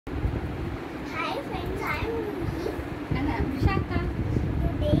Vishaka.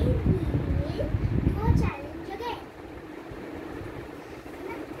 Today we will do a challenge again.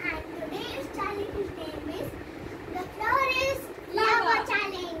 And today's challenge name is the floor is lava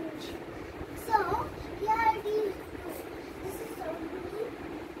challenge. So here it is. This is only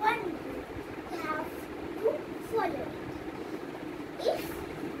one rule. You have to follow it. If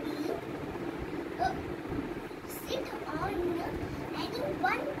we sit on any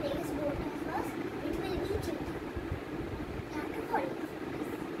one place, both of us, it will be cheating. You have to follow it.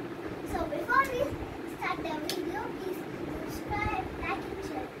 So before we start the video, please subscribe, like and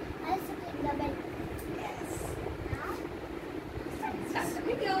share. Also click the bell. Yes. Now, Start the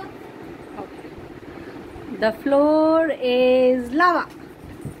video. Okay. The floor is lava.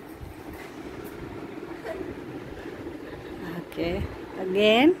 Okay.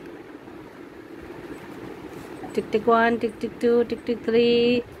 Again. Tick tick 1, tick tick 2, tick tick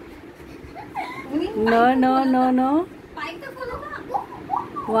 3. No, no, no, no.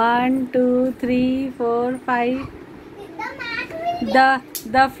 1, 2, 3, 4, 5.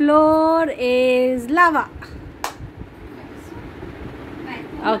 The floor is lava.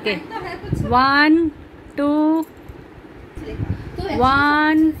 Okay. 1, 2,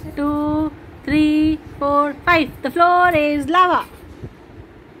 1, 2, 3, 4, 5. The floor is lava.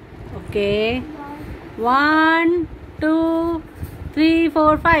 Okay. 1, 2, 3,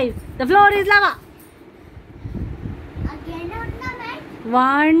 4, 5. The floor is lava. again on the mat.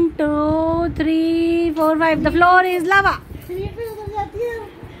 1, 2, 3, 4, 5. The floor is lava.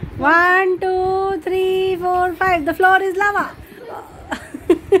 1, 2, 3, 4, 5. The floor is lava.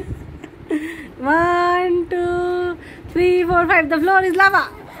 1, 2, 3, 4, 5. The floor is lava.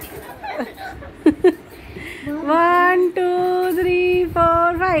 1, 2, 3,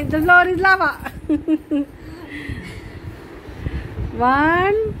 4, 5. The floor is lava.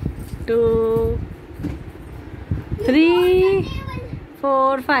 1, 2, 3,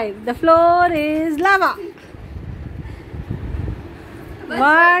 4, 5. The floor is lava.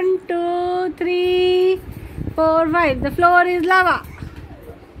 1, 2, 3, 4, 5. The floor is lava.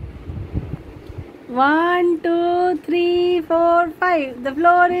 1, 2, 3, 4, 5. The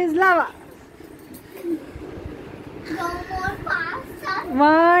floor is lava. Go more faster.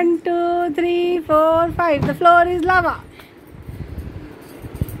 1, 2, 3, 4, 5. The floor is lava.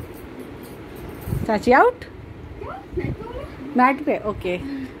 Chachi out? Mat pe? Okay.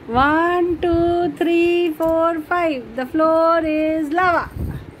 1, 2, 3, 4, 5. The floor is lava.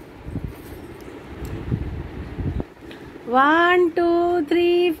 1, 2,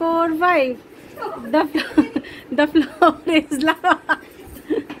 3, 4, 5. The floor is lava.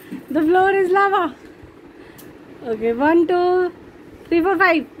 The floor is lava. Okay, 1, 2, 3, 4,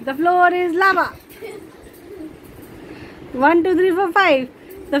 5. The floor is lava. 1, 2, 3, 4, 5.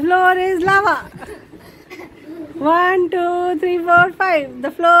 The floor is lava. 1, 2, 3, 4, 5.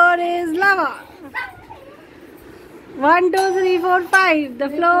 The floor is lava. 1, 2, 3, 4, 5. The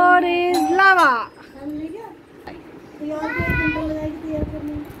floor is lava.